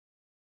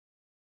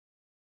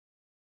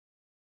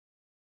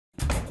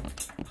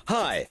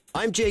Hi,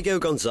 I'm Diego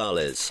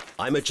Gonzalez.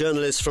 I'm a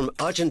journalist from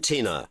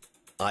Argentina.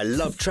 I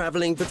love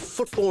traveling, but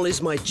football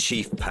is my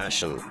chief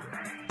passion.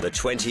 The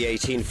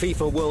 2018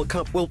 FIFA World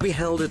Cup will be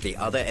held at the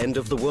other end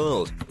of the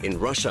world, in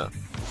Russia.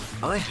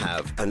 I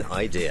have an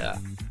idea.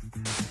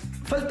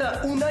 Falta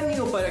un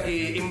año para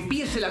que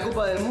empiece la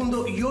Copa del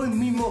Mundo y hoy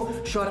mismo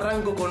yo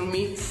arranco con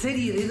mi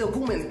serie de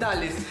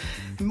documentales.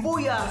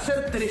 Voy a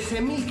hacer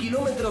 13.000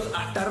 kilómetros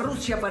hasta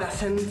Rusia para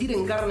sentir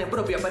en carne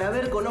propia, para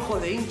ver con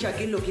ojos de hincha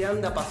qué es lo que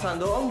anda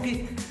pasando.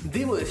 Aunque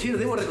debo decir,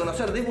 debo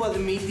reconocer, debo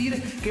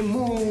admitir que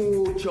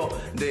mucho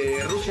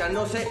de Rusia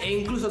no sé e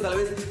incluso tal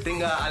vez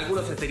tenga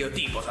algunos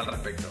estereotipos al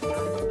respecto.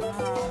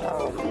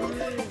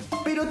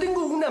 Pero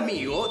tengo un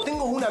amigo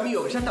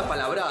que ya está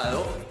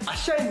palabrado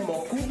allá en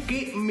Moscú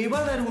que me va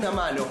a dar una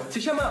mano. Se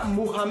llama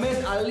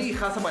Muhammad Ali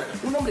Hassan. Bueno,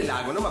 un nombre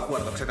largo, no me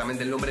acuerdo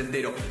exactamente el nombre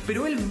entero.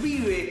 Pero él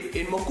vive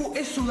en Moscú,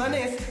 es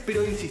sudanés,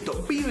 pero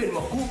insisto, vive en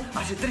Moscú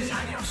hace 3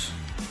 años.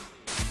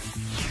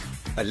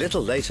 A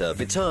little later,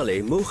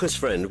 Vitaly, Mukha's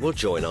friend, will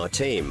join our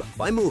team.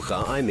 By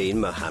Mukha, I mean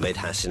Mohammed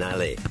Hassan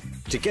Ali.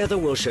 Together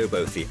we'll show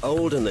both the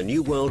old and the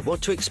new world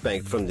what to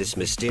expect from this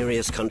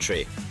mysterious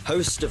country,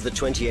 host of the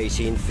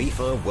 2018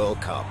 FIFA World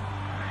Cup.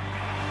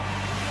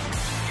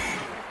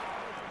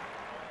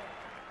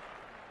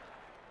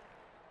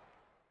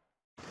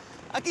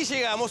 Aquí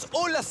llegamos.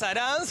 Hola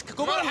Saransk,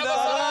 ¿cómo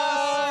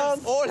andás?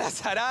 Hola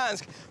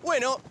Saransk.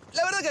 Bueno,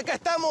 la verdad que acá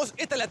estamos,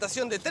 esta es la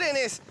estación de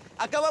trenes,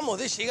 acabamos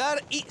de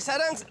llegar y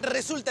Saransk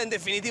resulta en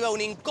definitiva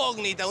una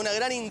incógnita, una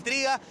gran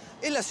intriga.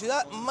 Es la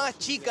ciudad más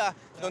chica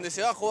donde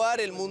se va a jugar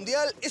el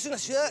Mundial. Es una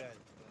ciudad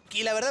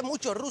que la verdad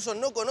muchos rusos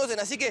no conocen,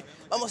 así que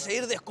vamos a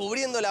ir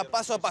descubriéndola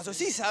paso a paso.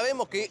 Sí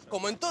sabemos que,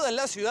 como en todas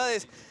las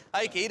ciudades,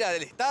 hay que ir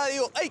al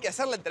estadio, hay que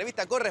hacer la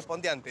entrevista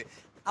correspondiente.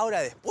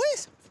 Ahora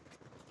después...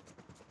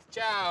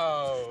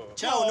 Chao.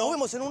 Chao, nos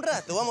vemos en un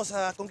rato, vamos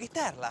a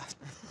conquistarla.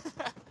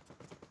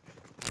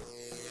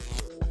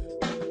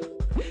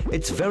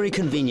 It's very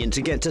convenient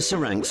to get to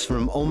Saransk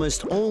from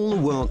almost all the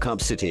World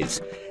Cup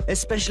cities,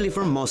 especially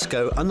from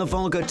Moscow and the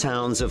Volga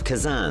towns of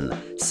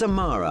Kazan,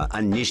 Samara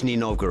and Nizhny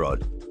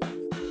Novgorod.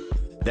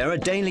 There are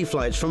daily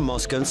flights from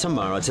Moscow and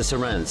Samara to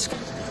Saransk,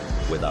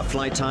 with a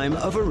flight time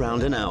of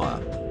around an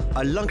hour.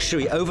 A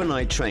luxury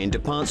overnight train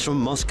departs from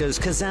Moscow's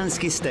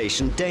Kazansky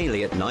station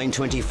daily at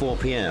 9:24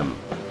 p.m.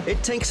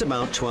 It takes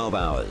about 12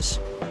 hours.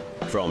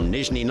 From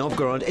Nizhny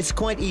Novgorod, it's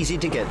quite easy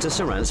to get to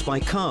Saransk by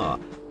car.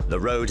 The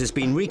road has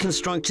been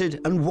reconstructed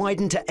and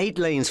widened to 8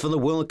 lanes for the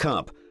World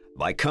Cup.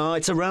 By car,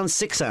 it's around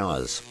 6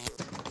 hours.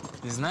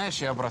 Ты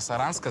знаешь, я про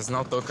Саранск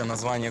знал только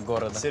название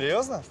города.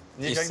 Серьезно?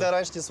 Никогда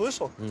раньше не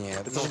слышал?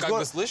 Нет. Это Ну, как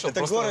бы слышал,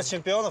 это просто... город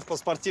чемпионов по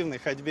спортивной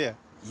ходьбе.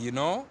 You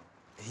know,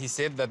 he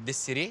said that this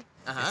city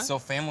is so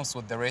famous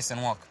with the race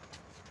and walk.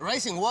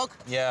 Racing walk?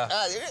 Yeah.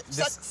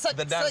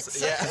 The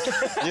dance,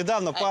 yeah.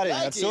 Недавно парень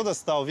отсюда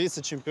стал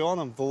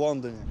вице-чемпионом в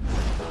Лондоне.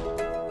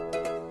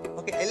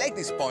 Okay, I like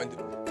this point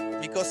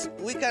because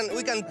we can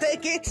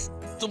take it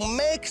to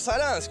make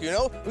Saransk, you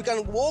know? We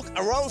can walk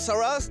around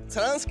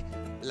Saransk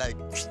like...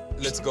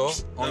 Let's go.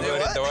 Он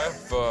говорит, давай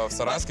в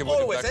Саранске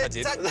будем так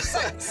ходить.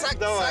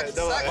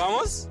 Давай.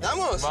 Vamos?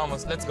 Vamos.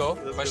 Vamos, let's go.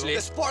 Пошли.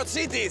 The sport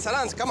city,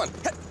 Saransk, come on.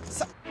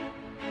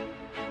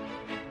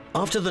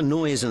 After the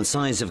noise and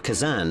size of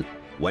Kazan,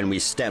 when we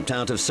stepped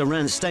out of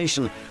Saransk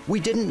station, we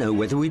didn't know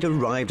whether we'd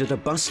arrived at a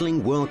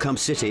bustling World Cup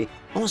city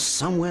or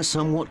somewhere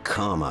somewhat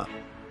calmer.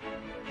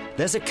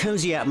 There's a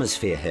cozy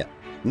atmosphere here.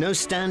 No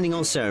standing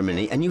on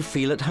ceremony and you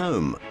feel at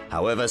home.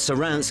 However,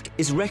 Saransk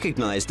is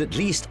recognized, at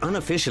least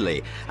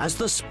unofficially, as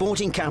the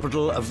sporting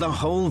capital of the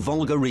whole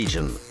Volga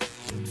region.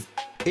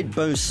 It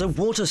boasts a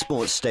water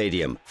sports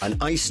stadium, an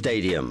ice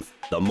stadium,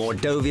 the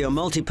Mordovia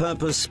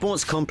multi-purpose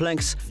sports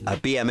complex, a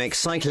BMX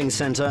cycling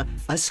center,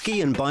 a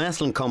ski and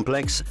biathlon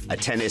complex, a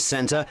tennis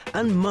center,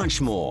 and much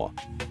more.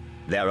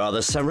 There are the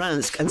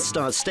Saransk and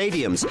Start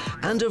stadiums,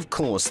 and of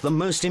course the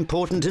most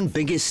important and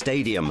biggest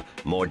stadium,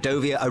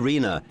 Mordovia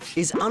Arena,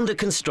 is under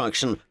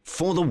construction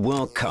for the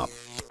World Cup.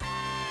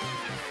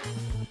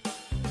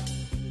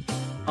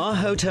 Our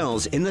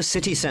hotel's in the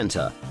city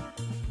center.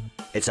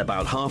 It's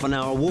about half an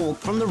hour walk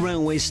from the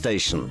railway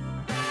station.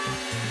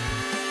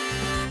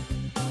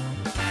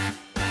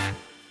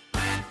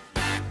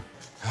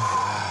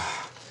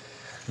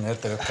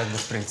 Это как бы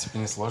в принципе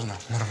не сложно,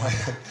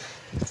 нормально.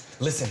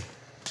 Listen,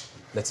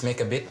 let's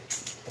make a bit.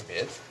 A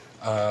bit?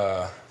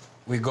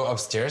 We go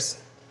upstairs,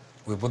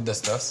 we put the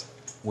stuffs,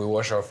 we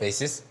wash our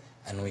faces,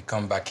 and we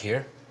come back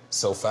here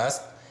so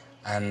fast.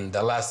 And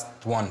the last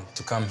one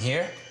to come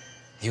here,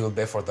 he will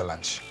pay for the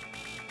lunch.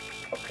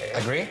 Okay.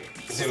 Agree?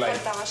 See you later.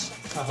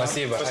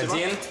 Спасибо. 1,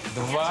 2.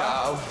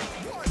 Ciao.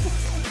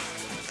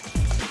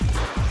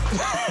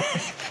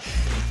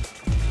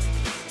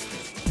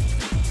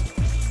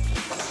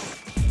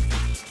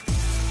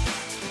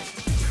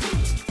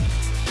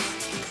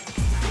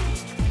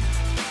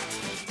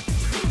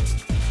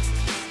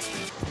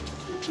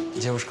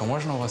 Девушка,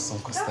 можно у вас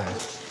сумку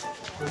ставить?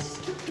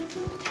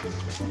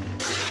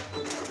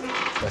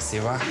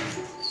 Спасибо.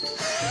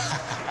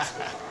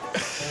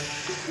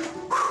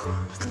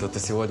 Кто-то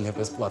сегодня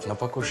бесплатно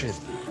покушает.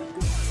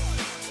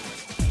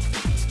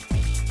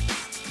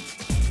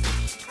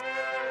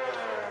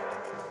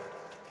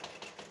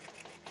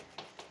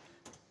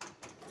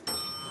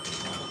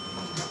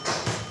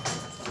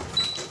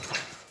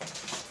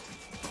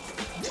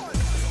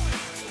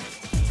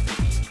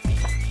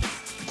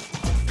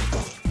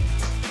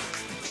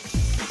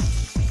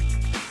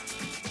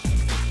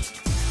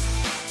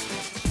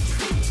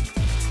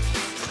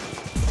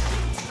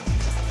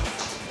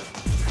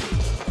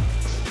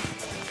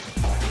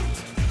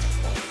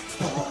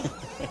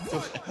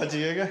 А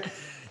Диего?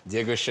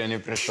 Диего еще не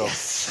пришел.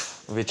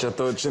 Вы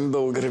что-то очень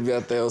долго,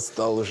 ребята, я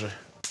устал уже.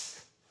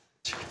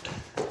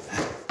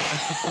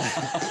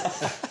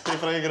 Ты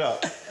проиграл.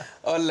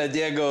 Hola,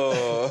 Diego.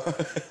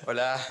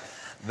 Hola.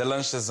 The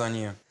lunch is on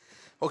you.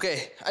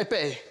 Okay, I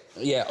pay.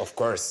 Yeah, of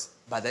course.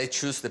 But I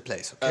choose the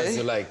place, As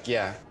you okay? like,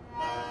 yeah.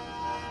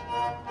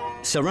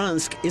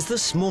 Saransk is the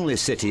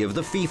smallest city of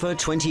the FIFA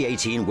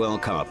 2018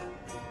 World Cup.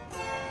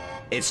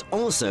 It's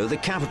also the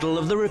capital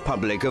of the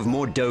Republic of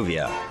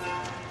Mordovia.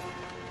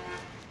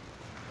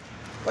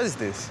 What is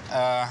this?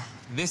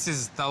 This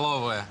is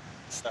столовая.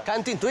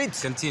 Canteen to eat?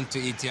 Canteen to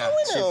eat, yeah.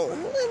 No,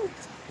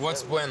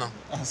 What's bueno?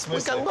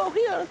 we can go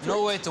here.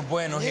 No way to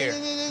bueno here.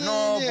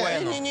 No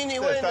bueno. Bueno, не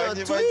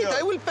to eat, пойдет.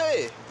 I will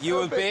pay. You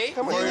will pay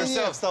Come on. for Не-не-не,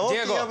 yourself. в столовке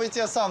я Diego. бы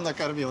тебя сам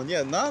накормил.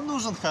 Нет, нам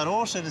нужен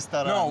хороший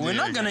ресторан. No, we're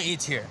not Диего. gonna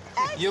eat here.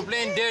 You're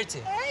playing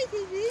dirty.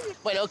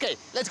 Well, okay,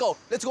 let's go.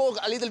 Let's go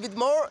a little bit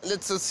more.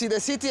 Let's see the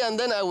city, and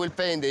then I will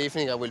pay in the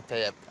evening. I will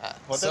pay.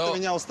 Вот So- это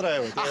меня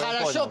устраивает. A я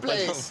его хорошо понял.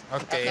 Пойдем. place.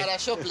 Okay. A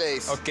хорошо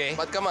place. Okay.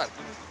 But come on.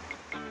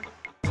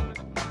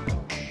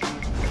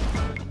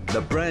 The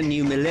brand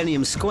new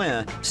Millennium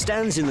Square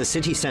stands in the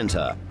city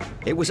center.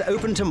 It was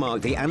opened to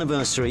mark the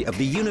anniversary of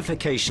the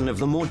unification of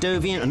the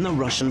Mordovian and the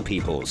Russian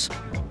peoples.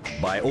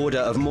 By order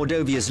of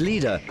Mordovia's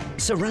leader,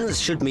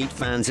 Saransk should meet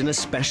fans in a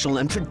special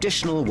and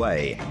traditional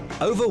way,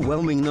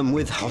 overwhelming them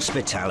with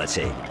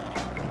hospitality.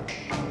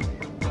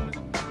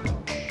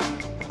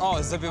 Oh,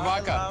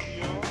 забивака.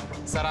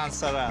 Saransk.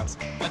 Саранск.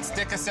 Let's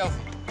take a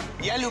selfie.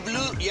 Я люблю.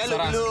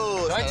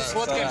 Saransk. Давайте Saransk.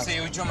 сфоткаемся и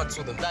уйдем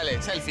отсюда. Dale,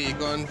 selfie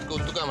con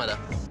tu cámara.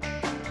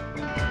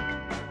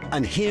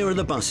 And here are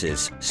the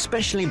buses,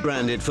 specially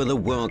branded for the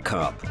World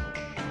Cup.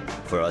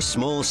 For a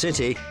small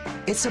city,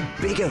 it's a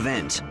big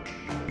event.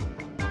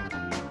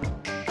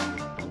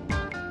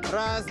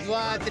 Раз,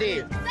 два,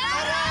 три.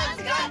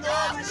 Saransk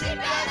готов к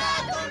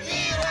чемпионату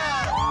мира!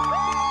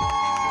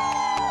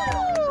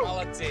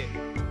 Молодцы.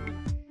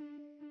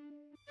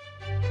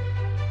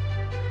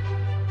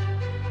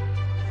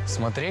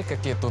 Смотри,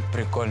 какие тут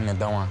прикольные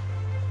дома.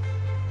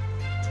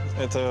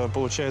 Это,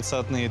 получается,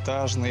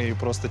 одноэтажный,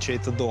 просто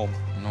чей-то дом.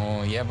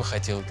 Ну, я бы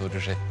хотел тут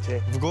жить.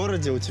 В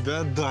городе у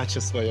тебя дача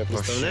своя,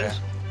 представляешь?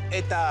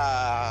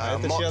 Это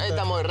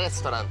чья-то- мой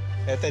ресторан.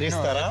 Это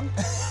ресторан?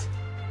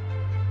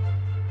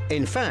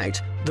 In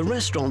fact, the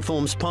restaurant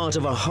forms part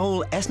of a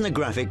whole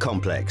ethnographic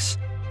complex.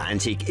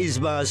 Antique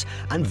izbas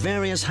and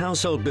various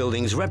household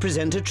buildings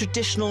represent a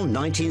traditional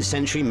 19th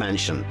century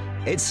mansion.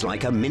 It's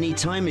like a mini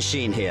time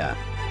machine here.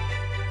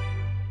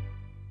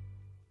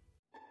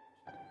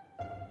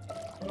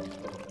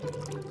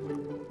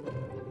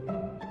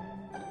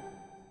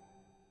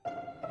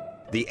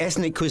 The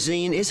ethnic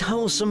cuisine is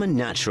wholesome and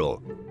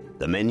natural.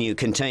 The menu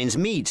contains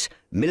meat,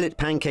 millet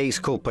pancakes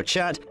called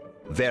pachat,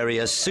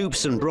 various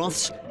soups and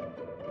broths,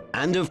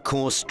 and of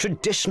course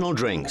traditional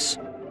drinks.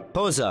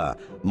 Poza,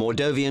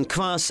 Mordovian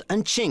kvass,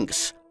 and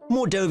chinks,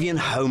 Mordovian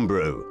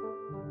homebrew.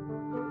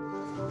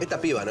 Это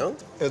пиво, no?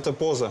 Это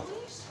поза.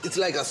 It's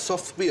like a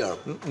soft beer.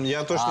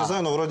 Я точно не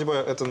знаю, но вроде бы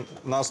это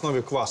на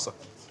основе кваса.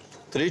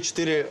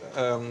 3-4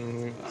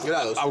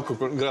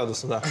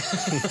 градуса, да.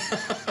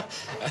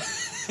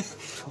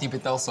 Ты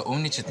пытался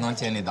умничать, но он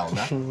тебе не дал,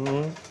 да?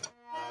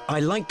 I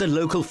like the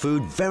local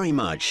food very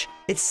much.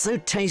 It's so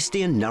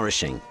tasty and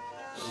nourishing.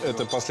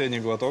 Это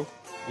последний глоток,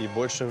 и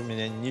больше в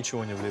меня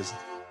ничего не влезет.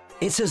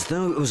 It's as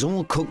though it was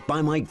all cooked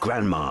by my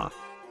grandma.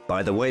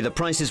 By the way, the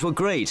prices were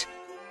great.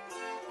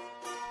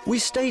 We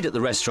stayed at the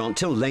restaurant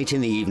till late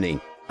in the evening,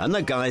 and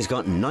the guys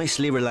got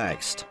nicely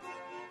relaxed.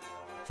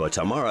 For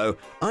tomorrow,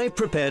 I've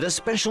prepared a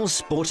special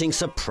sporting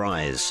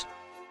surprise.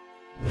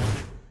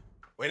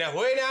 Buenas,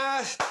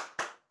 buenas.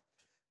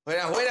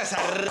 Buenas, buenas.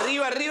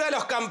 Arriba, arriba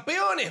los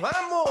campeones.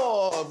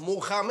 Vamos.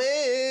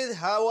 Mohamed,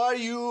 how are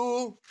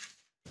you?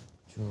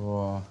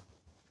 Чего?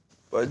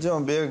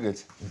 Пойдем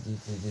бегать.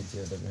 Идите,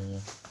 я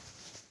догоню.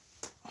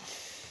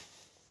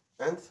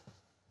 And?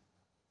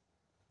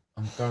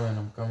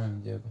 I'm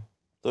coming, Diego.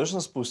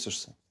 Точно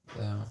спустишься?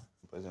 Да.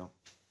 Пойдем.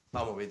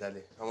 Vamos,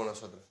 Vitaly. Vamos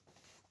nosotros.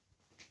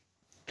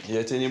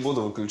 Я тебе не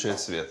буду выключать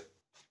свет.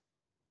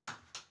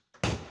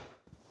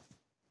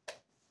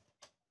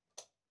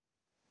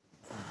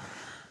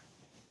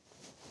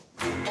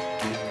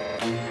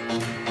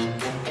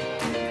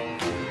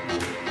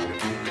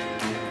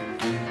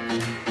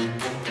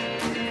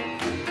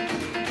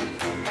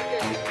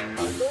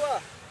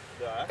 Готово?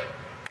 Да.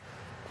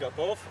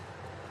 Готов?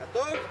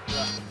 Готов?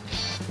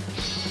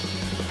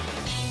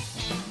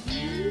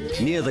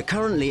 Near the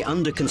currently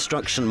under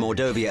construction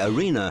Mordovia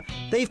arena,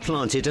 they've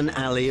planted an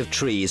alley of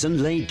trees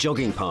and laid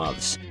jogging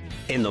paths.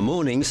 In the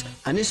mornings,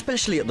 and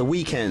especially at the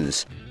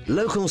weekends,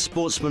 local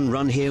sportsmen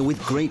run here with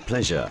great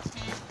pleasure.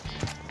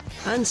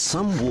 And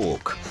some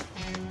walk.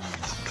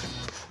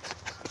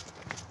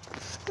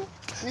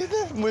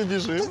 Мы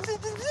бежим,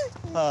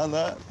 а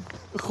она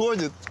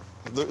ходит.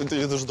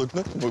 Я даже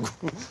догнать не могу.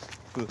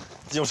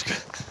 Девушка,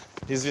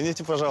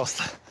 извините,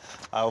 пожалуйста.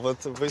 А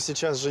вот вы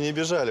сейчас же не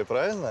бежали,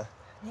 правильно?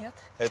 Нет.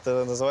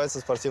 Это называется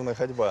спортивная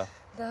ходьба.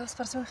 Да,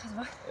 спортивная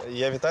ходьба.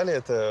 Я Виталий,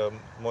 это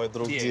мой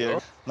друг Диего.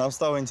 Нам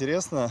стало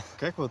интересно,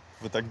 как вот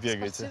вы так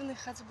бегаете? Спортивной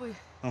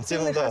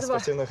ходьбы.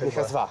 Спортивная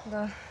ходьба.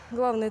 Да.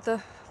 Главное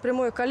это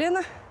прямое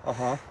колено.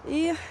 Ага.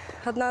 И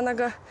одна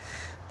нога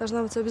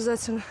должна быть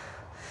обязательно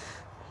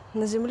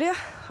на земле,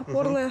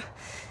 опорная,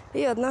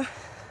 и одна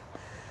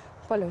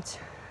в полете.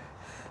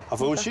 А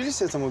вы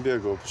учились этому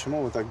бегу?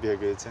 Почему вы так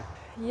бегаете?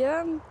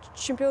 Я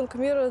чемпионка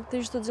мира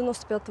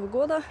 1995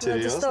 года.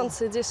 Серьезно? На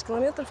дистанции 10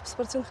 километров по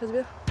спортивной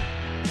ходьбе.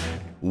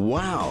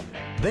 Wow!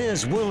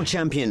 There's world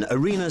champion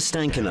Irina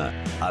Stankina,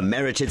 a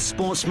merited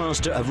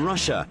sportsmaster of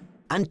Russia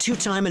and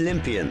two-time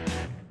Olympian.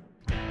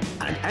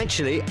 And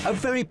actually, a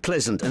very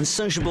pleasant and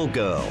sociable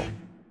girl.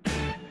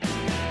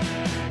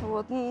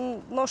 Вот,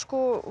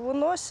 ножку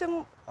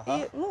выносим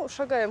и,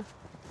 шагаем.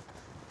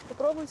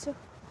 Попробуйте.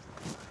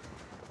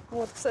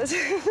 Вот, кстати,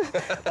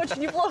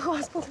 очень неплохо у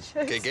вас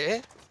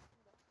получается.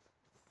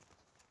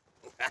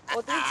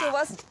 Вот видите, у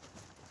вас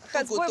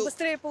ходьбой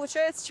быстрее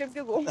получается, чем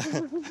бегом.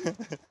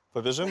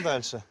 Побежим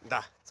дальше?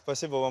 Да.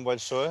 Спасибо вам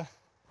большое.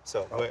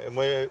 Все,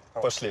 мы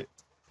пошли.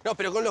 No,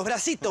 pero con los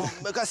bracitos,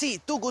 así,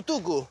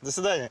 tucu. До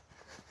свидания.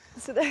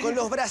 До свидания. Con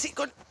los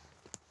bracitos.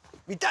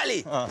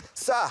 Vitaly!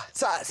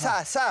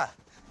 Sa!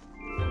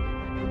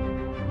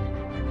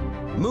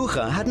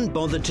 Mukha hadn't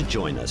bothered to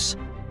join us.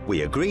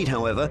 We agreed,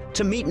 however,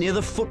 to meet near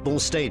the football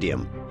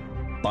stadium.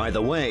 By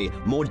the way,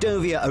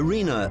 Mordovia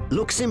Arena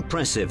looks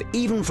impressive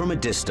even from a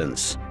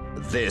distance.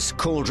 This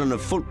cauldron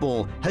of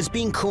football has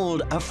been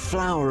called a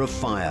flower of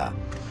fire.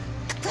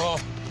 Oh,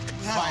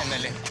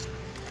 finally.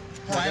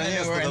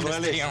 Finally we're in the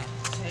stadium.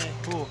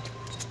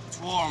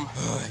 It's warm.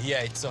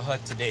 Yeah, it's so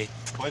hot today.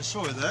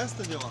 Большой, да,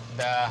 стадион?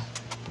 Да.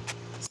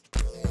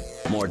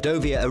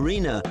 Mordovia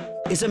Arena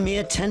is a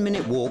mere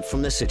 10-minute walk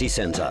from the city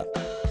centre.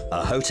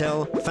 A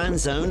hotel, fan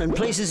zone and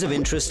places of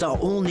interest are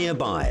all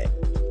nearby.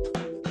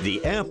 The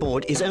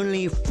airport is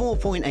only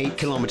 4.8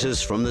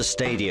 kilometers from the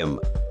stadium.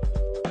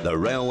 The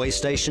railway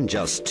station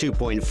just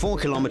 2.4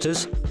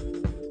 kilometers,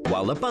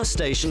 while the bus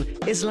station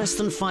is less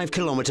than 5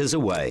 kilometers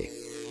away.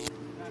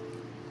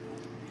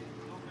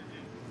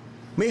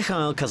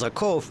 Mikhail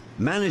Kazakov,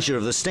 manager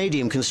of the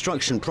stadium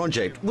construction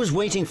project, was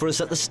waiting for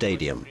us at the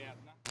stadium.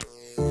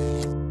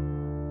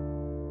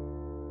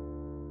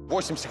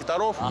 8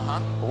 секторов,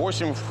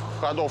 8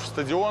 входов в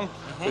стадион,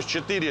 то есть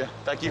 4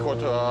 таких вот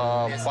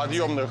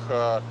подъемных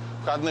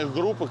входных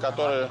группы, по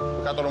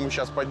которым мы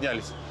сейчас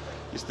поднялись.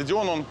 И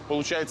стадион, он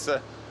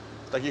получается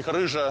в таких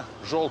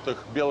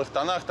рыжо-желтых белых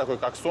тонах, такой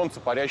как солнце,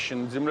 парящее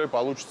над землей,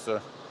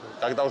 получится,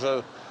 когда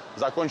уже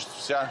закончится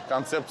вся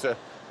концепция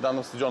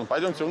данного стадиона.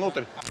 Пойдемте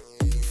внутрь.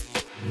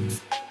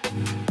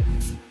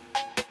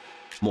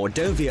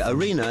 Mordovia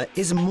Arena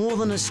is more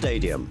than a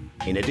stadium.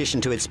 In addition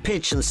to its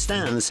pitch and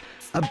stands,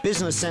 a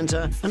business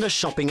centre and a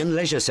shopping and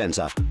leisure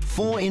centre,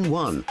 4 in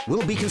 1,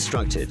 will be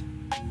constructed.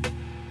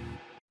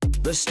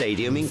 The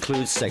stadium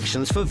includes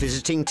sections for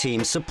visiting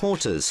team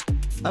supporters,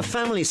 a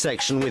family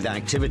section with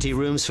activity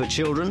rooms for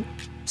children,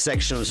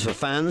 sections for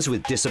fans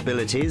with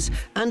disabilities,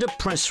 and a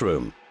press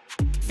room.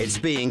 It's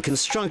being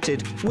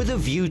constructed with a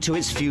view to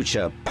its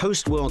future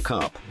post-World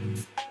Cup.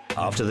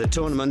 After the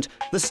tournament,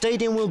 the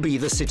stadium will be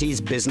the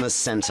city's business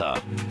center.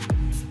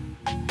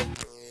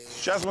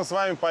 Сейчас мы с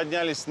вами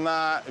поднялись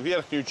на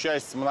верхнюю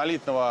часть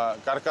монолитного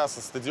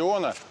каркаса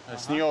стадиона.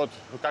 С нее,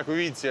 как вы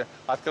видите,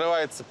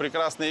 открывается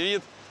прекрасный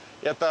вид.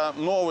 Это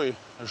новый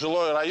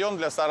жилой район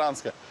для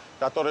Саранска,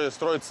 который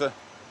строится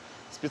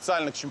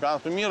специально к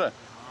чемпионату мира.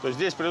 То есть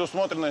здесь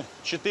предусмотрены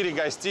 4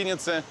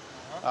 гостиницы,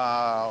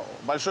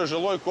 большой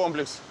жилой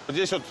комплекс.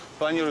 Здесь вот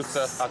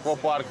планируется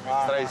аквапарк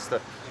строительства.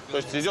 То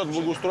есть идет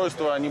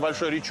благоустройство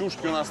небольшой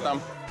речушки у нас там.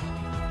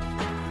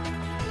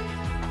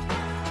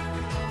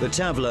 The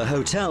Tavla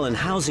Hotel and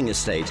Housing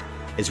Estate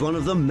is one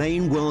of the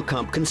main World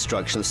Cup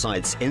construction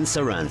sites in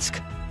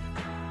Saransk.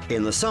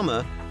 In the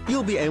summer,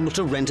 you'll be able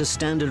to rent a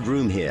standard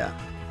room here,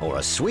 or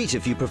a suite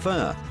if you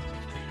prefer.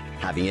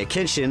 Having a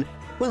kitchen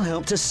will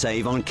help to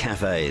save on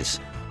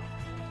cafes.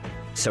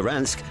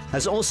 Saransk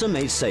has also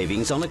made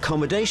savings on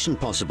accommodation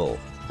possible.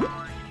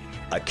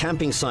 A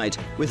camping site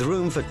with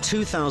room for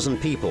 2,000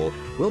 people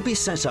will be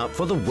set up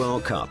for the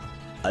World Cup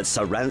at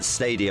Saransk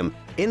Stadium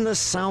in the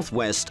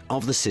southwest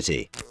of the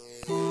city.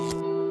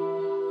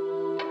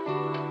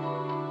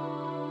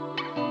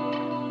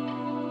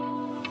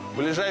 В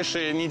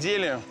ближайшие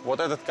недели вот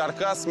этот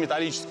каркас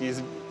металлический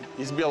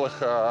из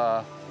белых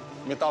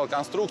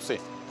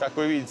металлоконструкций, как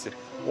вы видите,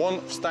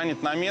 он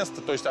встанет на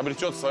место, то есть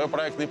обретет свое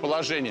проектное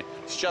положение.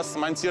 Сейчас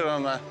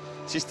смонтирована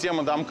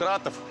система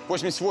домкратов,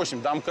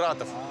 88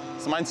 домкратов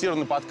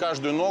смонтированы под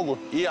каждую ногу,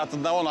 и от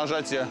одного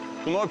нажатия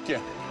кнопки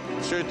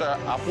все это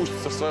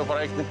опустится в свое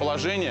проектное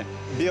положение.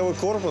 Белый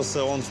корпус,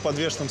 он в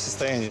подвешенном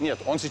состоянии. Нет,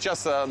 он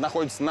сейчас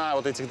находится на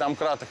вот этих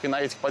домкратах и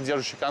на этих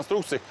поддерживающих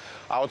конструкциях,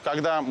 а вот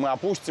когда мы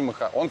опустим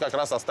их, он как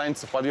раз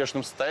останется в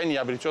подвешенном состоянии и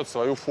обретет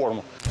свою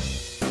форму.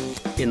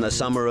 In the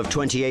summer of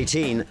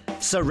 2018,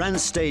 Saransk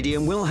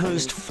Stadium will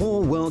host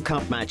 4 World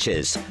Cup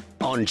matches.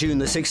 On June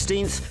the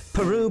 16th,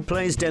 Peru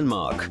plays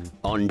Denmark.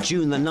 On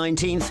June the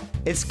 19th,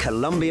 it's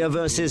Colombia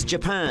versus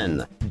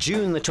Japan.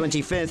 June the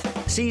 25th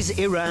sees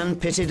Iran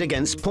pitted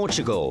against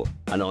Portugal.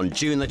 And on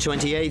June the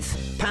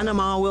 28th,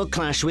 Panama will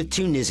clash with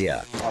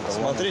Tunisia.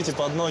 Смотрите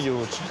под ноги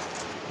лучше.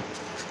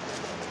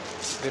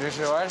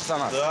 Переживаешь за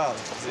нас? Да.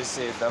 Здесь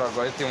всей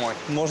дорогой ты мой.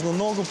 Можно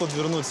ногу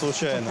подвернуть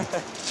случайно.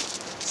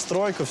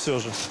 Стройка все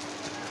же.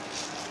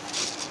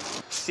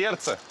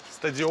 Сердце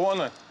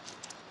стадиона,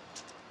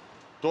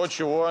 то,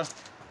 чего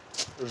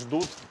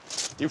ждут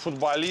и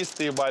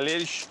футболисты, и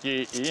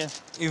болельщики,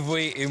 И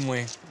вы, и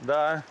мы.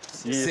 да,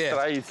 и Все.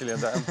 строители,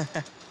 да.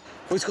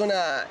 Who's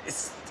gonna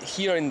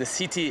here in the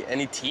city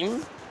any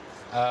team?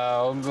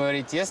 Он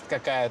говорит, есть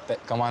какая-то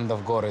команда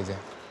в городе?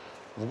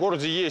 В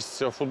городе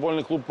есть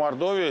футбольный клуб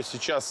 «Мордовия».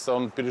 Сейчас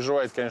он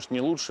переживает, конечно,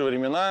 не лучшие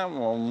времена.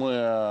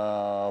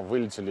 Мы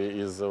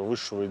вылетели из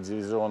высшего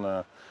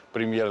дивизиона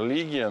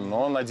премьер-лиги,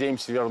 но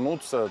надеемся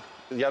вернуться.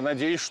 Я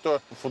надеюсь,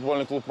 что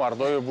футбольный клуб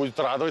 «Мордовия» будет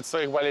радовать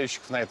своих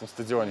болельщиков на этом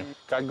стадионе.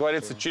 Как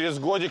говорится, через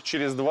годик,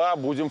 через два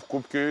будем в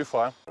Кубке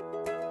УЕФА.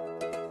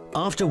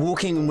 After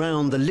walking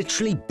around the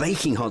literally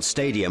baking hot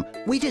stadium,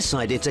 we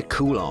decided to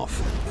cool off.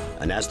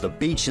 And as the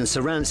beach in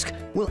Saransk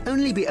will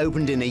only be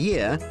opened in a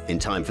year, in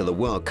time for the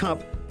World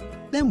Cup,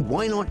 then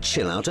why not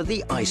chill out at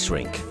the ice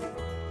rink?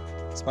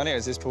 Смотри,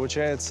 здесь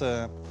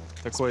получается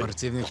такой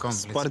Спортивный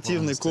комплекс.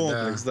 спортивный полностью, да.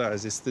 комплекс, да.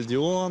 Здесь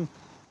стадион,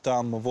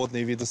 там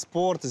водные виды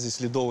спорта,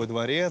 здесь ледовый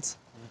дворец.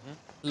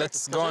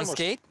 Let's go and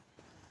skate?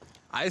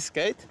 Ice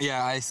skate?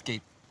 Yeah, I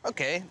skate.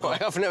 Okay,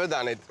 but I have never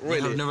done it. You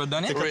Really? have never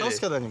done Ты it?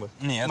 катался когда-нибудь?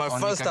 Нет, My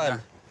он first никогда. time.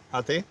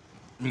 А ты?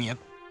 Нет.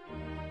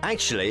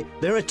 Actually,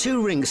 there are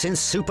 2 rinks in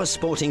super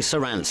sporting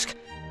Saransk.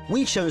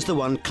 We chose the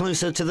one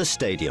closer to the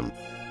stadium.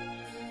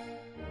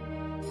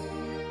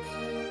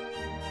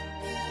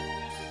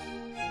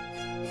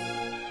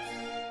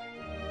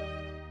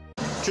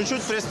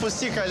 Чуть-чуть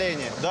приспусти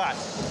колени. Да.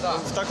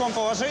 В таком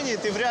положении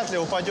ты вряд ли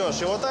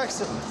упадешь. И вот так...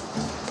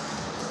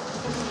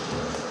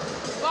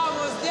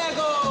 Vamos,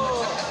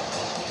 Diego!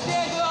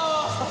 Diego!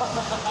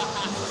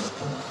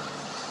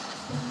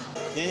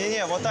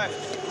 Не-не-не, вот так.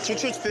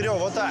 Чуть-чуть вперед,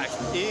 вот так.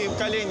 И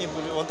колени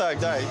вот так,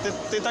 да. И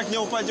ты так не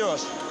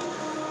упадешь.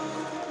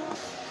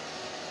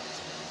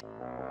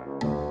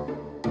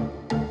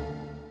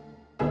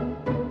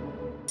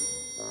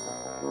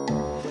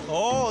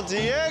 О,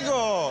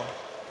 Диего!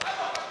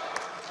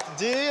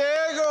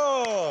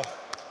 Диего!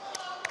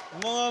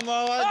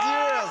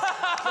 Молодец!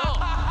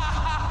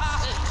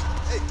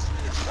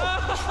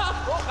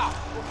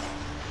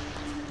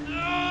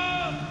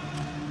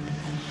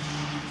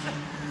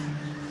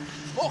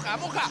 Mukha,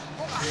 Mukha,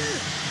 Mukha.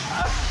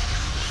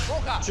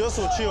 Mukha. Что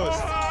случилось?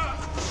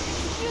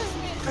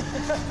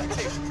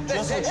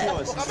 Что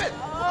случилось? Mohamed,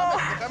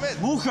 Mohamed.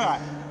 Муха!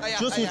 я,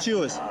 Что я.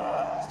 случилось?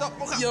 Stop,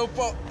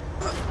 Mukha.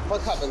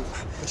 What happened?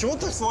 Почему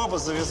ты так слабо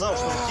завязал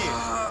шнурки?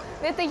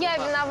 Это я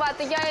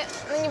виновата, я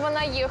на него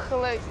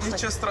наехала.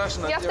 Ничего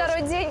страшного. Я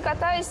второй день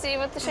катаюсь, и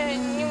вот еще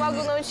не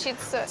могу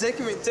научиться. Take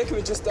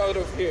me just out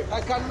of here.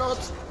 I cannot.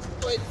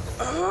 Wait.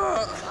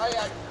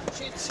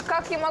 Shit.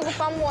 Как я могу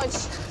помочь?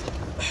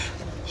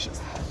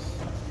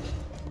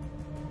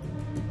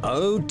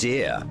 Oh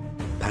dear.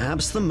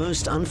 Perhaps the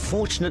most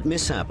unfortunate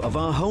mishap of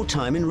our whole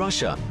time in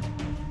Russia.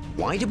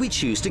 Why did we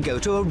choose to go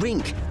to a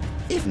rink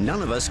if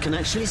none of us can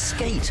actually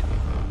skate?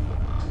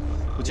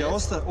 У тебя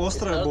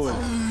острая боль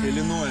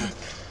или ноет?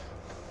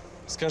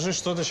 Скажи,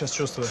 что ты сейчас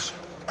чувствуешь?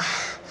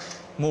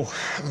 Мух.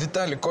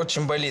 Виталик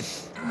очень болит.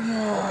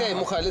 Okay,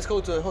 Mukha, let's go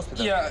to the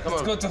hospital. Yeah, Come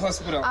let's on. go to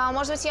hospital. А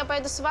может быть, я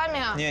пойду с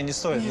вами? Не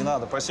стоит, не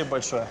надо. Спасибо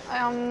большое.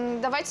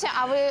 Давайте,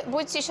 а вы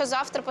будете еще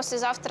завтра,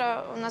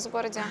 послезавтра у нас в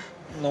городе?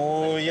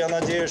 Ну, я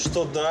надеюсь,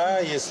 что да,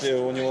 если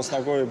у него с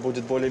ногой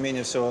будет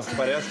более-менее все в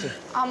порядке.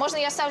 А можно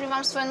я оставлю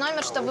вам свой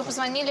номер, чтобы вы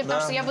позвонили,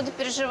 потому что я буду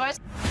переживать?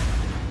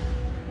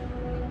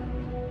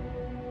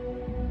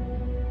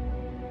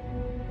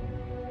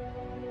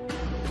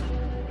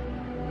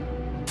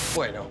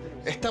 Bueno,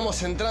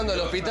 estamos entrando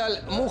al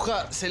hospital.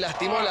 Mukha se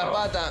lastimó la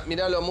pata.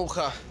 Míralo,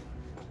 Mukha.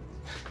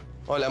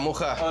 Hola,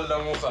 Mukha. Hola,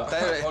 Mukha.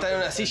 Está en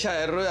una silla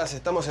de ruedas.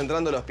 Estamos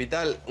entrando al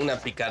hospital. Una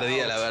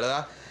picardía, la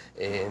verdad.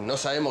 No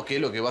sabemos qué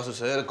es lo que va a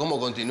suceder, cómo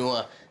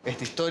continúa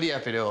esta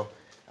historia, pero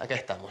acá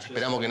estamos.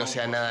 Esperamos que no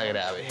sea nada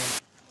grave.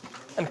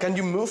 And can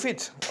you move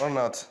it or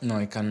not? No,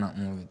 I cannot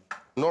move it.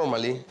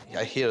 Normally,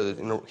 I hear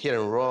that here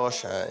in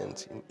Russia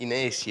and in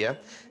Asia,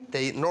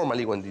 they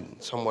normally, when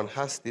someone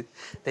has it,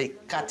 they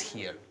cut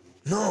here.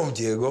 No,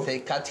 Diego. They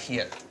cut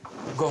here.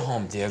 Go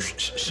home, Diego.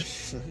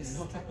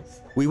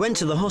 We went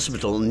to the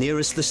hospital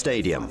nearest the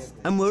stadium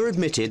and were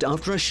admitted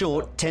after a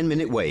short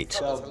 10-minute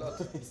wait.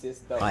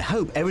 I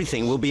hope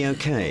everything will be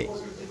okay.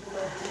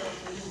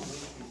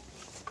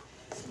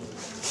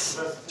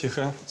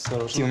 Тихо, Ты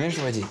осторожно. умеешь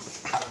водить?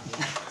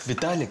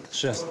 Виталик?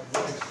 Сейчас.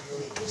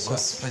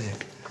 Господи.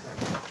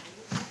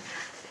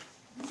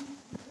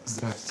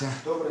 Здравствуйте.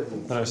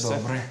 Здравствуйте.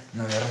 Добрый,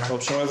 наверное. В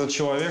общем, этот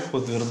человек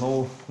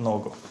подвернул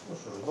ногу.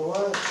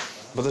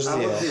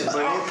 Подожди.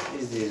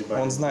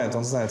 Он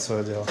знает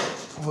свое дело.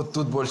 Вот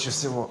тут больше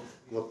всего.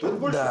 Вот тут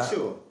больше Да.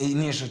 всего? И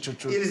ниже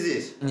чуть-чуть. Или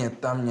здесь? Нет,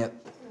 там нет.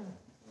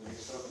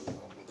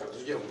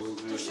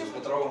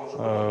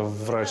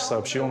 Врач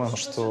сообщил нам,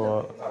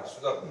 что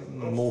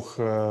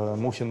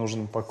Мухе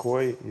нужен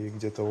покой, и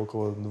где-то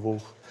около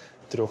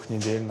 2-3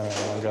 недель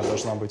нога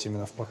должна быть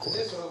именно в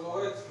покое.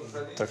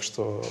 Так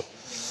что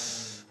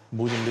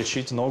будем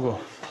лечить ногу.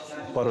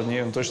 Пару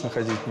дней он точно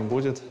ходить не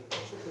будет.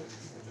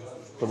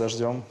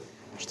 Подождем,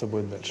 что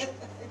будет дальше.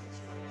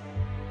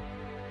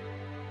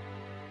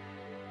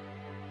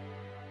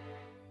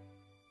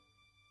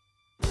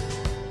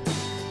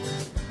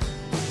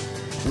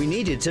 We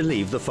needed to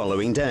leave the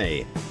following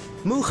day.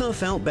 Mukha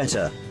felt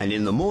better, and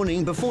in the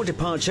morning before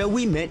departure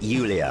we met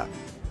Yulia.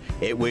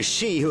 It was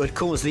she who had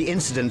caused the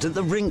incident at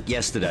the rink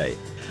yesterday.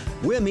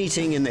 We're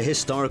meeting in the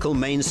historical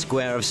main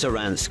square of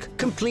Saransk,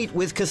 complete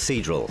with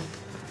cathedral.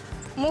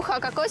 Муха,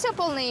 какое у тебя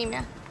полное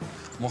имя?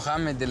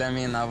 Мухаммед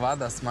Деламин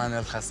Авад Осман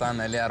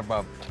Эль-Хасан Али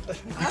Арбаб.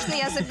 Можно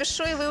я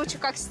запишу и выучу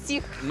как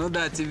стих? Ну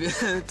да, тебе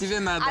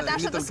надо. А там не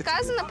что-то только-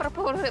 сказано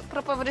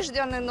про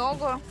поврежденную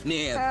ногу?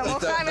 Нет,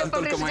 Мухаммед, там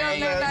только моя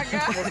поврежденная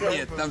имя. нога.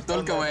 Нет, там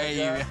только мое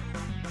имя.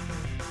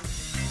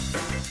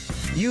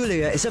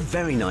 Yulia is a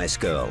very nice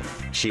girl.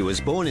 She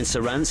was born in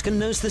Saransk and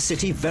knows the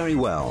city very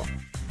well.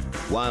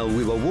 While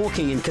we were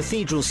walking in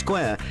Cathedral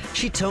Square,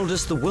 she told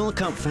us the World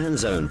Cup fan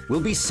zone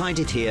will be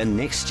sited here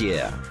next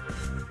year.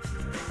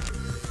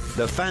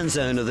 The fan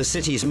zone of the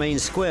city's main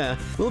square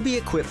will be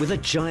equipped with a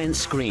giant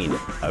screen,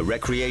 a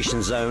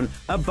recreation zone,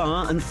 a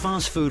bar and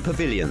fast food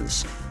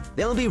pavilions.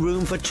 There'll be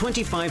room for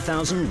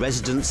 25,000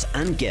 residents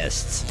and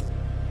guests.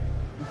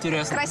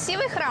 Интересно.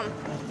 Красивый храм?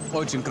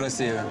 Очень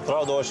красиво.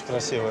 Правда, очень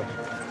красиво.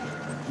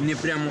 Мне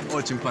прям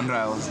очень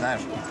понравилось,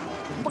 знаешь.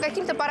 По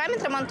каким-то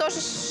параметрам он тоже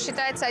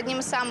считается одним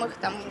из самых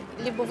там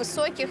либо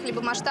высоких,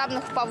 либо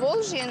масштабных в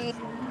Поволжье.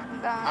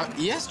 Да. А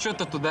есть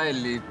что-то туда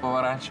или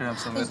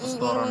поворачиваемся в эту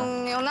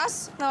сторону? У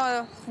нас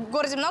в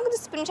городе много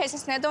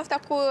достопримечательностей, но я думаю, в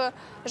такую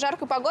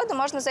жаркую погоду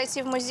можно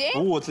зайти в музей.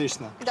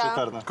 Отлично, Да.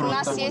 шикарно. У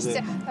нас есть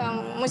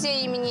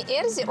музей имени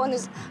Эрзи,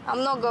 он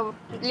много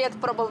лет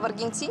пробыл в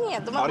Аргентине. Я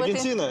думаю,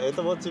 Аргентина,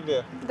 это вот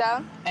тебе.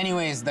 Да.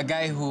 Anyways, the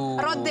guy who...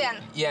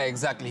 Роден. Yeah,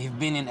 exactly. He's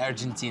been in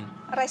Argentina.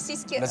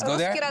 Российский, Let's go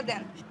there? русский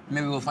Роден.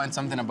 Maybe we'll find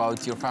something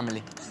about your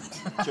family.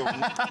 Чё,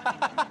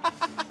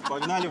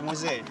 погнали в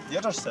музей.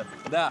 Держишься?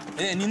 Да.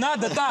 Не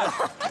надо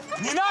так!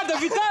 Не надо,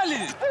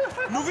 Виталий!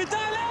 Ну,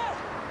 Виталий!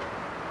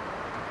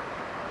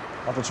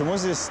 А почему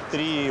здесь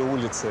 3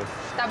 улицы?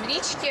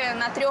 Таблички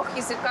на 3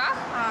 языках.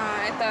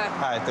 Это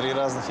 3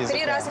 разных языка.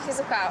 3 разных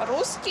языка.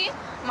 Русский,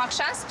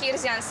 макшанский и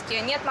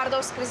эрзянский. Нет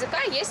мордовского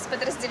языка, есть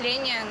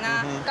подразделение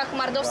на как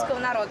мордовского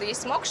народа.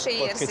 Есть мокши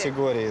и эрзи.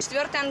 Подкатегории.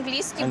 4-й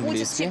английский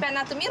будет с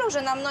чемпионата мира уже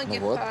на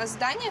многих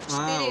зданиях.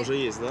 4. Уже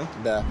есть, да?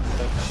 Да.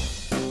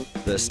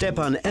 The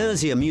Stepan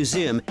Erzia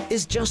Museum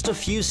is just a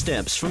few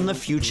steps from the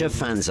future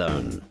fan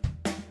zone.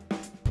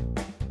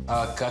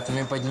 А как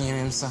мы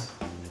поднимемся?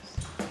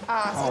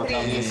 Смотри,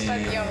 есть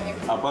подъемник.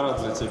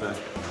 Аппарат для тебя.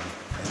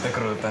 Это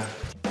круто.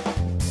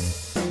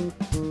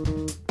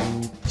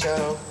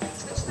 Чао.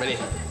 Vení.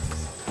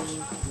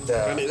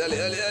 Да.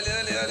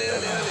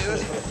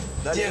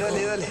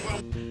 Dale.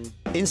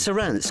 In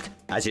Saransk,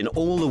 as in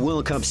all the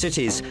World Cup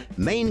cities,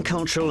 main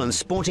cultural and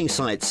sporting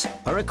sites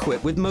are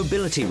equipped with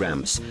mobility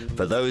ramps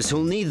for those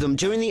who'll need them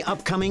during the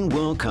upcoming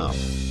World Cup.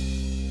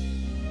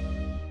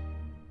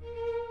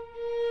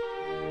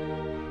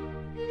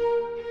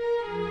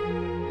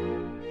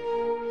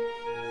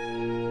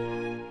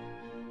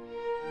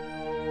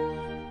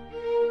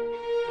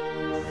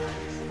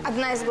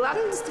 Одна из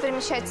главных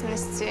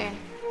достопримечательностей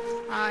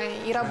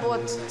и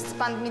работ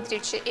Степана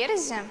Дмитриевича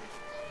Эрзи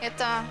 –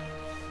 это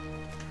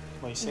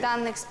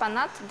данный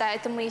экспонат. Да,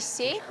 это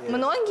Моисей.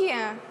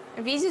 Многие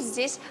видят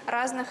здесь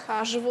разных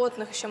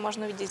животных. Еще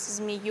можно увидеть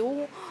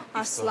змею,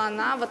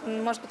 слона. Вот,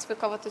 может быть, вы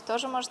кого-то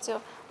тоже можете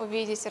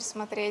увидеть,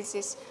 рассмотреть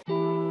здесь.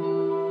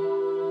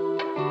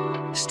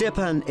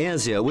 Stepan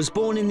Erzia was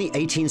born in the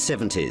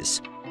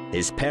 1870s.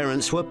 His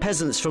parents were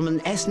peasants from an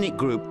ethnic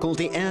group called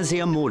the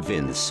Erzia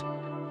Mordvians.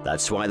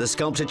 That's why the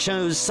sculptor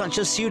chose such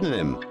a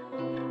pseudonym.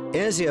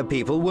 Erzia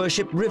people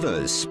worship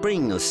rivers,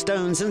 springs,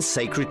 stones and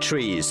sacred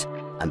trees.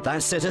 And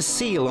that set a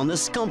seal on the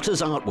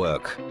sculptor's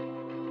artwork.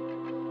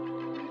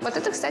 Вот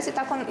это, кстати,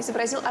 так он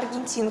изобразил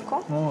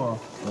аргентинку.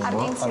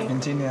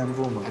 Argentinian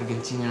woman.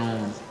 Argentinian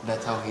woman.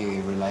 That's how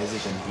he realized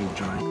it and he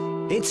drew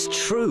it. It's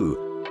true.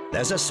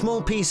 There's a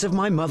small piece of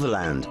my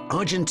motherland,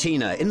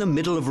 Argentina, in the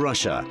middle of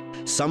Russia.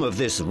 Some of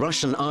this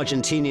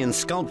Russian-Argentinian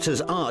sculptor's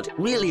art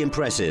really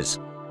impresses.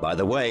 By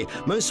the way,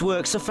 most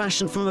works are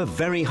fashioned from a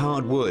very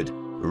hard wood,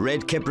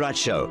 red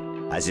quebracho.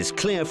 As is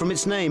clear from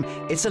its name,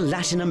 it's a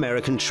Latin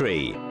American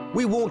tree.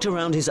 We walked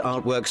around his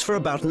artworks for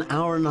about an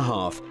hour and a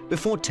half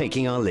before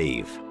taking our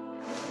leave.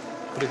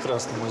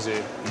 Прекрасный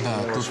музей.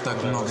 Да, тут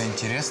так много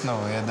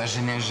интересного. Я даже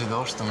не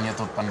ожидал, что мне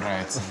тут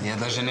понравится. Я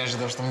даже не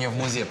ожидал, что мне в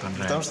музей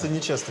понравится. Потому что не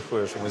часто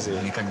ходишь в музей.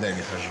 Никогда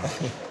не хожу.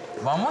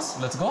 Vamos?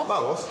 Let's go?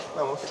 Vamos,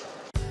 vamos.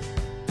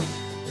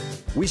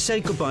 We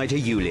say goodbye to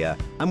Yulia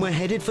and we're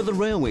headed for the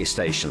railway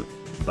station.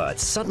 But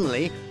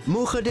suddenly,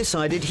 Mukha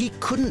decided he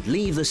couldn't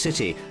leave the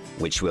city,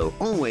 which will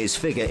always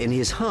figure in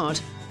his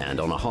heart and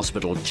on a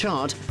hospital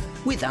chart,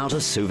 without a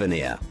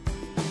souvenir.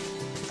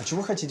 А что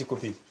вы хотите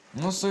купить?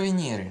 Ну,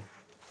 сувениры.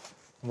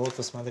 Вот,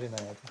 посмотри на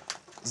это.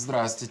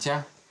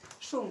 Здравствуйте.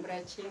 Шум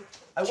врачи.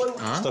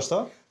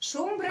 Что-что?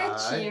 Шум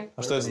врачи.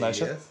 А что это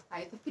значит? А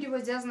это в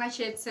переводе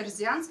означает с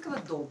сарзианского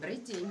 «добрый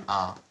день».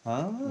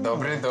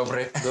 Добрый.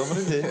 Добрый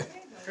день.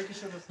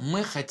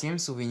 Мы хотим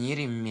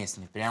сувениры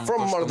местные. Прямо From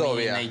то, что мы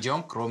Mordovia. не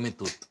найдем, кроме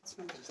тут.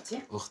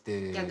 Смотрите. Ух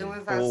ты. Я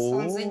думаю, вас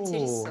он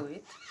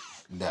заинтересует.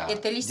 Да.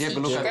 Это Где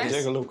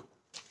лисичка. лук?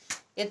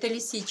 Это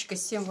лисичка,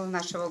 символ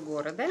нашего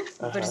города,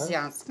 в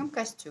арзианском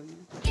костюме.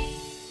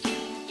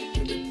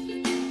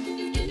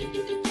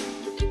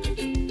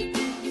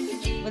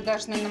 Вы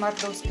должны на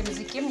мордовском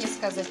языке мне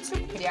сказать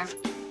 «сюкпря».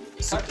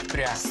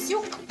 Сукпря.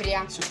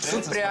 Сюкпря.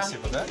 Сукпря.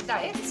 Спасибо, да?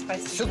 Да, это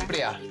спасибо.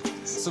 Сюрпря.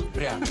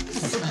 Сукпря.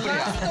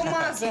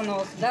 Вас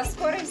Мазанов. До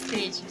скорой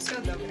встречи. Всего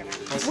доброго.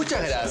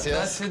 Muchas До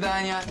gracias.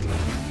 свидания.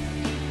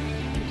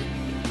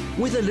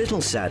 With a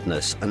little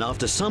sadness and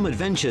after some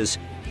adventures,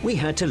 we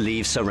had to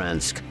leave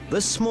Saransk,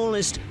 the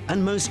smallest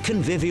and most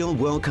convivial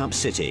World Cup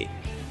city.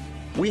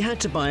 We had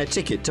to buy a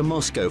ticket to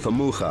Moscow for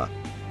Mukha.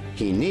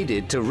 He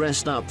needed to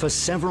rest up for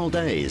several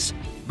days,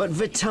 but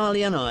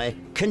Vitaly and I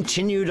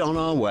continued on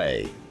our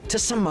way to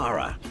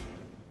Samara.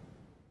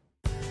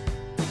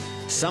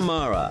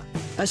 Samara,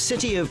 a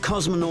city of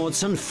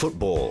cosmonauts and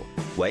football,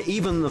 where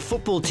even the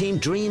football team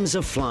dreams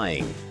of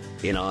flying.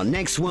 In our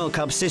next World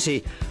Cup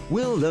city,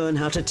 we'll learn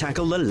how to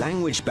tackle the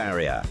language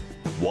barrier,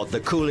 what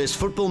the coolest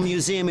football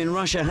museum in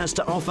Russia has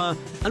to offer,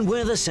 and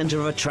where the center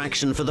of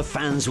attraction for the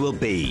fans will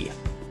be.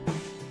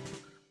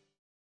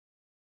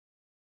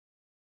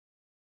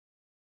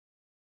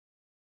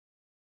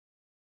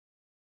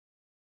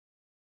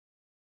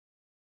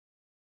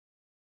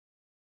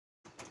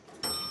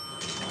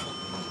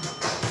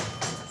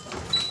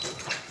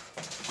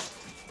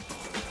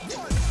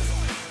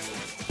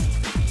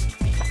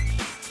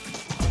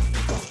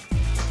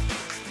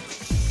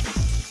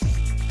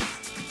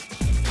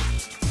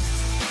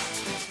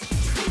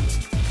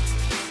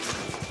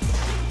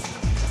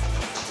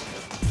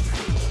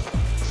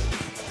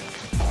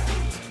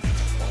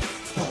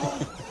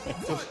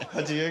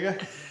 А Диего?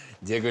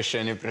 Диего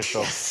еще не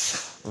пришел.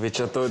 Ведь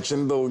что-то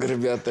очень долго,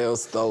 ребята, я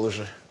устал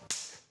уже.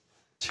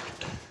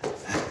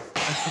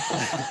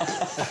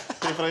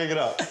 Ты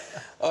проиграл.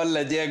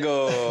 Hola,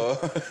 Diego.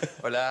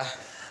 Hola.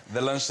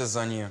 The lunch is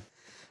on you.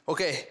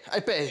 Okay,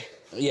 I pay.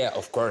 Yeah,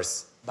 of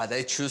course. But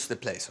I choose the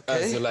place,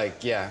 As okay? you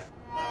like, yeah.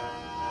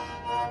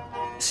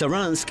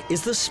 Saransk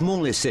is the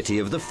smallest city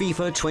of the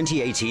FIFA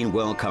 2018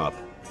 World Cup.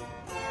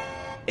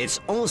 It's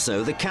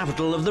also the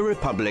capital of the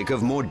Republic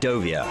of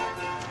Mordovia.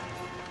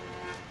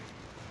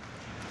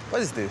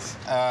 What is this?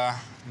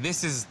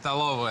 This is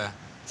столовая.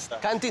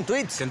 Canteen to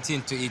eat?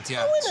 Canteen to eat,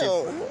 yeah.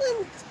 Bueno,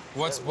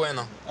 What's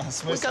bueno?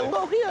 we can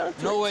go here.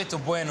 No way to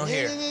bueno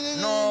here.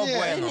 No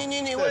bueno.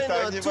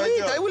 Bueno, to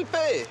eat, I will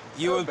pay.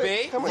 You will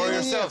pay Come on. for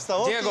Не-не-не, yourself. В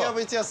столовке я Diego.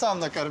 бы тебя сам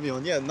накормил.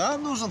 Нет,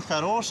 нам нужен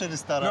хороший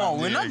ресторан. No,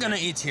 we're not Диего. gonna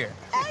eat here.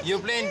 You're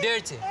playing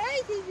dirty.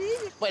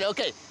 Well,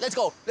 okay, let's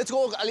go. Let's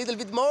go a little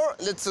bit more.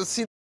 Let's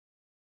see.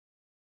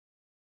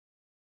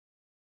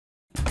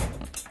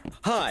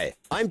 Hi,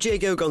 I'm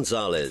Diego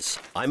Gonzalez.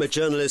 I'm a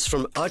journalist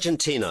from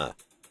Argentina.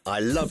 I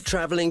love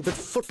traveling, but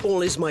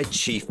football is my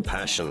chief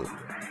passion.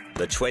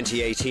 The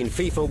 2018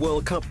 FIFA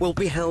World Cup will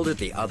be held at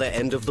the other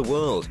end of the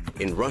world,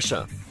 in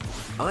Russia.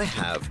 I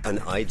have an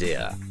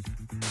idea.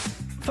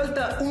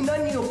 Falta un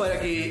año para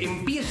que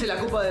empiece la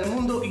Copa del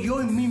Mundo y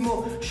hoy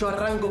mismo yo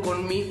arranco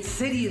con mi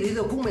serie de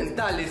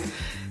documentales.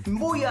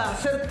 Voy a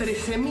hacer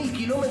 13.000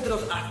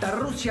 kilómetros hasta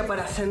Rusia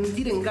para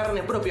sentir en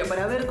carne propia,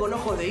 para ver con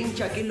ojos de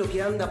hincha qué es lo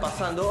que anda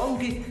pasando.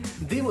 Aunque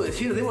debo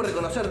decir, debo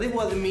reconocer,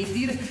 debo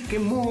admitir que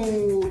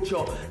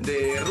mucho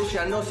de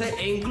Rusia no sé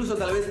e incluso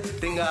tal vez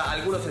tenga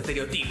algunos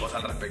estereotipos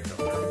al respecto.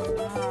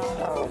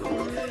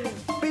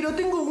 Pero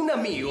tengo un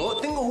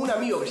amigo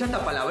que ya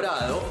está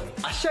palabrado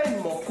allá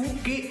en Moscú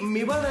que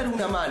me va a dar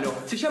una mano.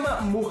 Se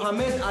llama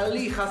Muhammad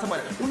Ali Hassan,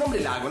 bueno, un nombre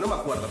largo, no me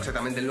acuerdo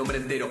exactamente el nombre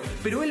entero,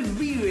 pero él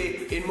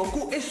vive en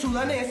Moscú, es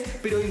sudanés,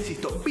 pero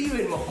insisto,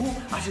 vive en Moscú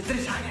hace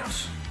 3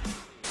 años.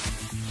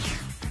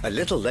 A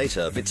little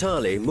later,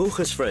 Vitaly,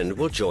 Mukha's friend,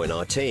 will join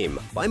our team.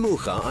 By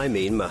Mukha, I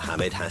mean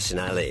Mohammed Hassan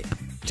Ali.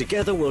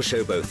 Together we'll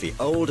show both the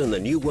old and the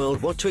new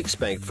world what to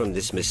expect from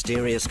this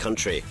mysterious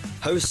country,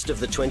 host of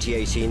the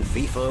 2018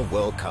 FIFA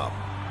World Cup.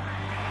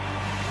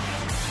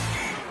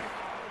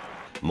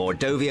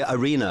 Mordovia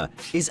Arena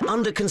is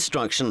under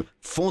construction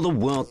for the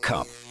World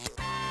Cup.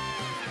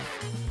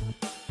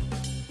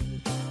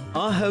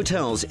 Our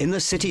hotel's in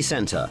the city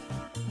centre.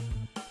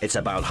 It's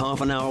about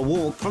half an hour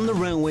walk from the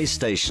railway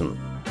station.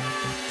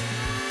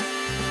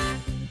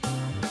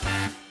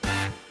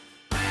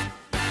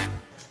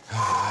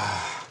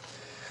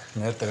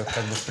 Это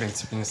как бы в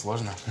принципе не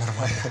сложно,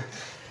 нормально.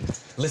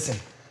 Listen,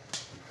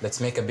 let's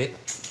make a bit.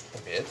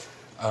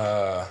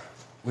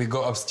 We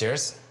go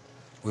upstairs,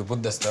 we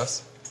put the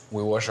stuffs,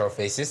 we wash our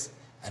faces,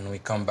 and we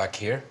come back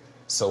here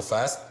so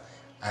fast.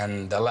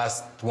 And the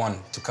last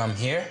one to come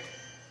here,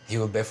 he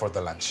will pay for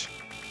the lunch.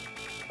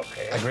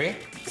 Okay. Agree?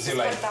 See you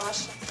later.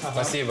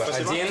 Спасибо.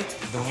 Один,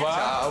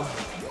 два.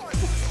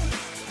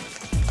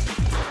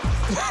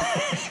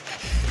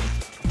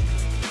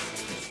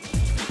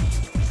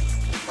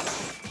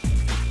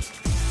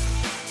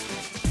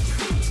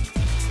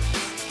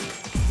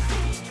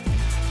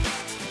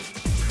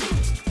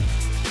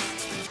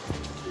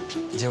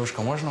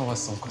 Девушка, можно у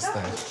вас сумку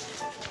ставить?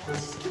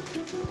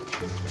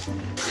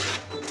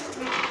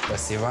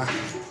 Спасибо.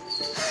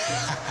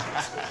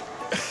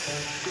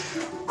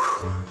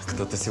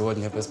 Кто-то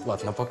сегодня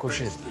бесплатно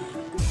покушает.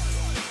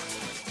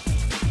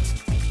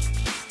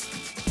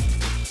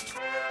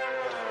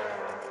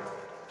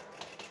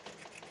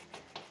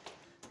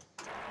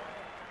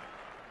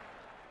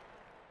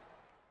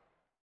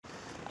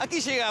 Aquí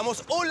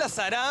llegamos. Hola,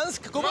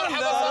 Saransk. ¿Cómo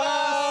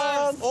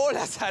andás?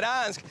 Hola,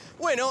 Saransk.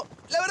 Bueno,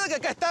 la verdad que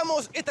acá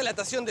estamos. Esta es la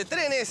estación de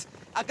trenes.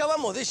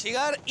 Acabamos de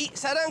llegar y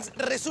Saransk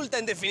resulta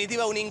en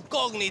definitiva una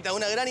incógnita,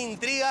 una gran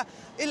intriga.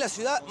 Es la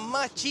ciudad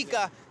más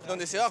chica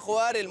donde se va a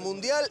jugar el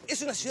Mundial.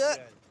 Es una ciudad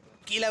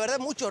que la verdad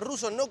muchos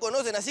rusos no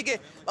conocen, así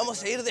que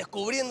vamos a ir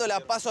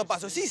descubriéndola paso a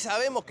paso. Sí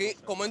sabemos que,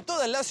 como en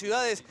todas las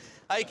ciudades,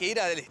 hay que ir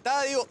al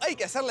estadio, hay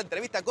que hacer la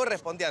entrevista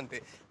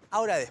correspondiente.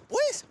 Ahora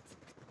después...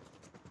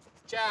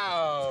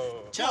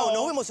 Chao. Chao,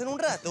 nos vemos en un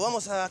rato.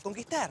 Vamos a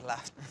conquistarla.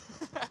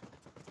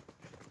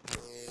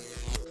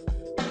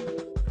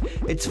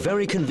 It's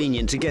very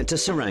convenient to get to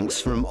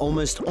Saransk from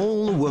almost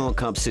all the World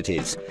Cup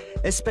cities,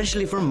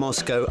 especially from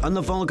Moscow and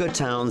the Volga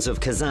towns of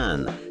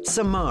Kazan,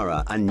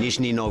 Samara and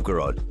Nizhny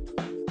Novgorod.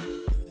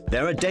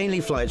 There are daily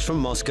flights from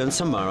Moscow and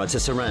Samara to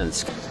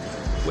Saransk,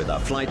 with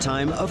a flight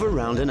time of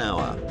around an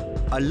hour.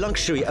 A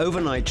luxury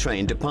overnight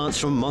train departs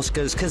from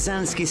Moscow's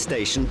Kazansky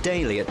station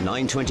daily at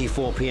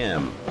 9:24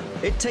 p.m.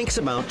 It takes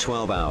about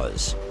 12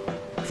 hours.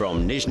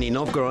 From Nizhny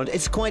Novgorod,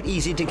 it's quite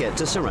easy to get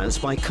to Saransk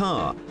by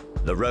car.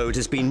 The road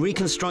has been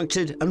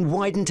reconstructed and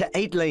widened to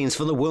 8 lanes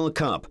for the World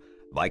Cup.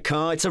 By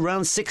car, it's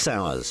around 6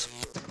 hours.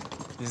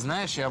 Ты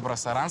знаешь, я про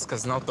Саранск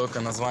знал только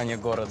название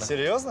города.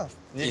 Серьезно?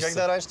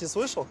 Никогда раньше не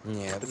слышал?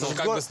 Нет, Это ну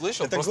как бы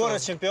слышал. Это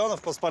город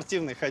чемпионов по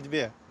спортивной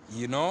ходьбе.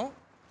 You know,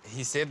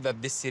 he said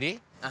that this city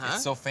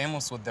is so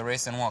famous with the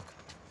race and walk.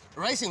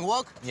 Racing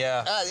walk?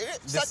 Yeah.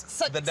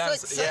 The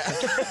dance.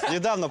 Yeah.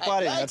 Недавно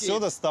парень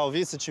отсюда стал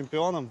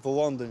вице-чемпионом в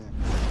Лондоне.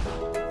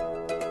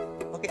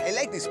 Okay, I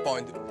like this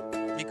point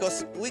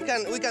because we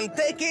can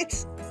take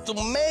it to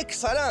make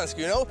Saransk,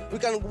 you know? We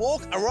can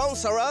walk around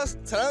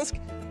Saransk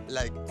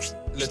like...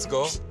 Let's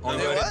go. Он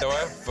говорит,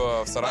 давай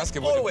в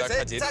Саранске будем так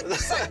ходить.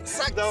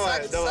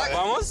 Давай.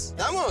 Vamos?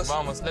 Vamos.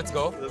 Vamos, let's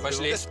go.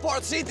 Пошли. The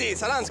sport city,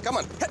 Saransk, come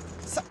on.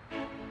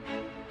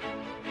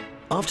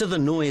 After the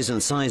noise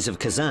and size of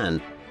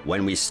Kazan,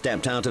 when we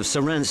stepped out of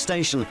Saransk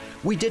station,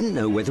 we didn't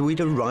know whether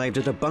we'd arrived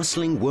at a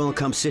bustling World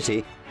Cup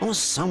city or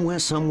somewhere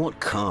somewhat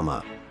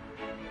calmer.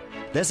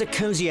 There's a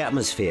cozy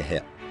atmosphere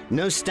here.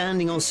 No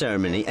standing on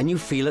ceremony and you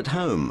feel at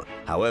home.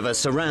 However,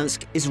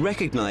 Saransk is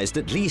recognized,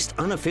 at least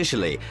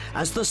unofficially,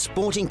 as the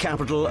sporting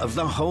capital of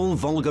the whole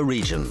Volga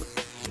region.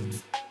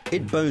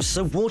 It boasts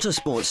a water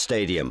sports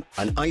stadium,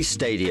 an ice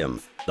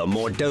stadium, the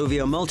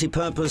Mordovia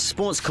multi-purpose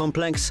sports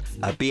complex,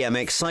 a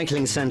BMX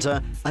cycling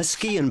center, a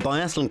ski and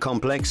biathlon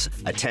complex,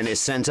 a tennis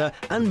center,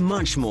 and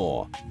much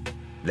more.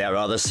 There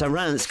are the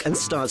Saransk and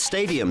Start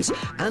stadiums,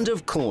 and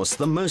of course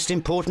the most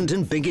important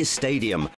and biggest stadium,